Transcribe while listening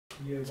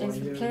James,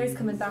 for the players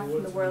coming back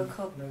from the World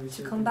Cup,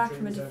 to come back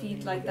from a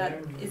defeat like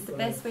that is the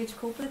best way to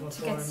cope with it,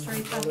 to get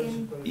straight back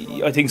in?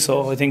 I think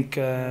so. I think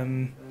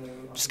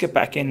just get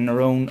back in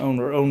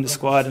around the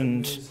squad,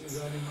 and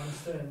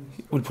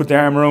we'll put the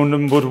arm around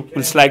them, but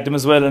we'll slag them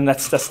as well, and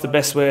that's the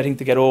best way, I think,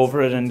 to get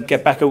over it and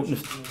get back out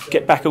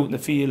in the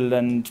field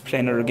and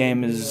playing another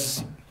game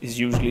is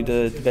usually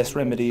the best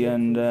remedy.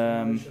 And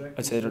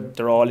I'd say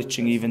they're all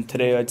itching. Even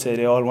today, I'd say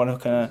they all want to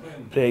kind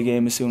of play a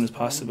game as soon as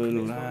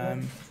possible.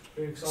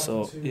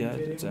 So yeah,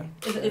 it's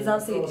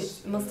obviously,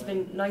 it must have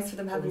been nice for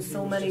them having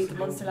so many the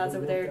Munster lads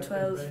over there,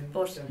 12,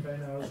 but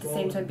at the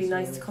same time, it'd be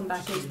nice to come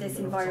back into this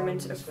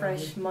environment, a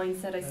fresh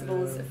mindset, I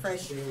suppose, a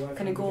fresh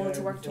kind of goal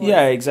to work towards.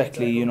 Yeah,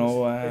 exactly. You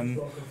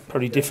know,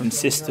 probably different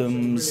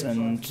systems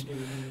and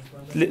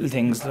little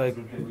things like,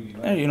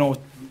 you know,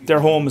 they're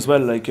home as well.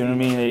 Like, you know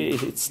what I mean?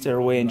 It's their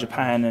away in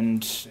Japan,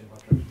 and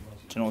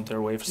you know, they're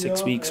away for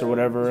 6 weeks or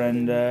whatever.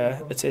 And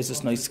I'd say it's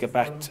just nice to get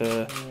back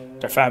to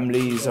their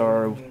families,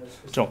 or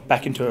you know,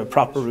 back into a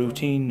proper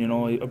routine. You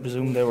know, I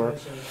presume they were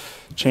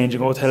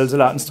changing hotels a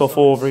lot and stuff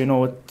over, you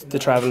know, with the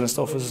travel and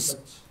stuff.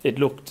 It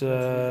looked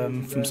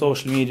from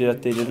social media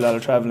that they did a lot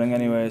of travelling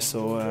anyway,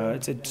 so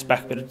it's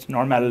back, but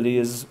normality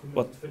is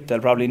what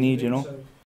they'll probably need, you know.